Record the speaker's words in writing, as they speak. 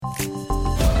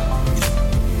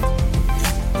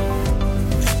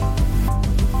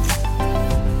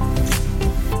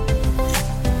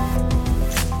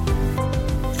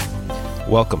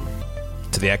Welcome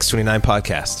to the Acts 29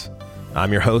 podcast.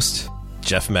 I'm your host,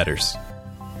 Jeff Metters.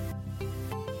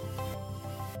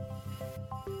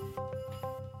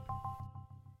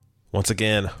 Once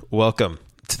again, welcome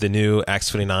to the new Acts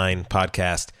 29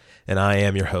 podcast, and I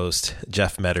am your host,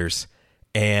 Jeff Metters.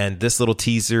 And this little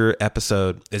teaser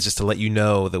episode is just to let you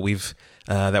know that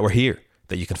we're here,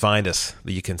 that you can find us,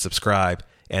 that you can subscribe,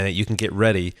 and that you can get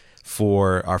ready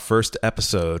for our first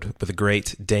episode with the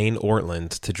great Dane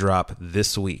Ortlund to drop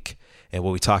this week. And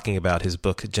we'll be talking about his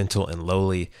book, Gentle and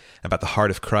Lowly, about the heart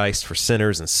of Christ for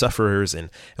sinners and sufferers, and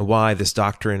why this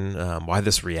doctrine, why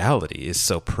this reality is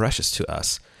so precious to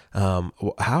us. How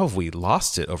have we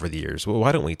lost it over the years? Well,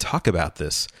 why don't we talk about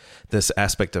this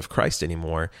aspect of Christ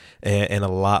anymore, and a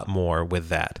lot more with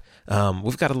that?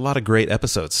 We've got a lot of great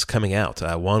episodes coming out.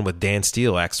 One with Dan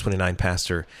Steele, Acts 29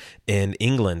 pastor in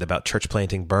England, about church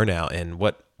planting burnout and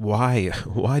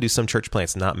why do some church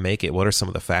plants not make it? What are some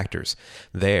of the factors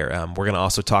there? We're going to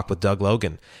also talk with Doug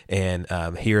Logan and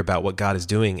hear about what God is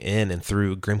doing in and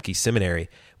through Grimke Seminary.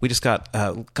 We just got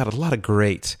a lot of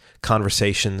great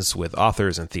conversations with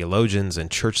authors and theologians and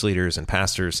church leaders and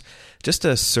pastors just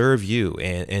to serve you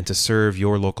and to serve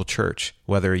your local church,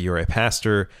 whether you're a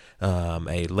pastor,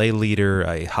 a lay leader,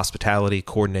 a hospitality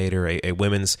coordinator, a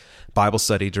women's Bible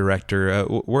study director,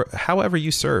 however you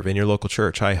serve in your local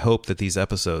church. I hope that these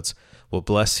episodes will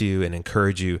bless you and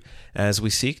encourage you as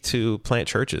we seek to plant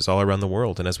churches all around the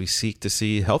world and as we seek to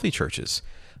see healthy churches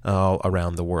all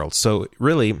around the world. So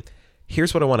really,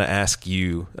 here's what I want to ask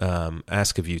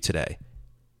of you today.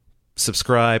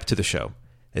 Subscribe to the show.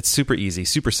 It's super easy,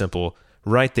 super simple.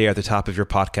 Right there at the top of your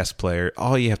podcast player,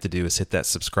 all you have to do is hit that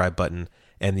subscribe button,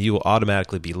 and you will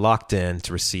automatically be locked in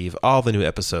to receive all the new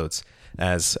episodes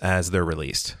as they're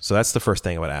released. So that's the first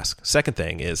thing I would ask. Second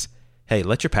thing is, hey,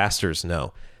 let your pastors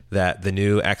know that the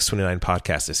new Acts 29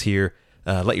 podcast is here.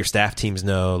 Let your staff teams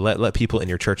know. Let people in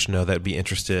your church know that would be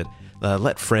interested.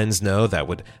 Let friends know that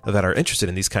are interested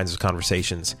in these kinds of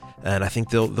conversations, and I think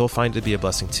they'll find it to be a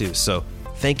blessing too. So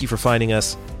thank you for finding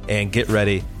us, and get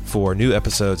ready for new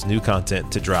episodes, new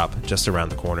content to drop just around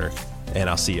the corner, and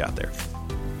I'll see you out there.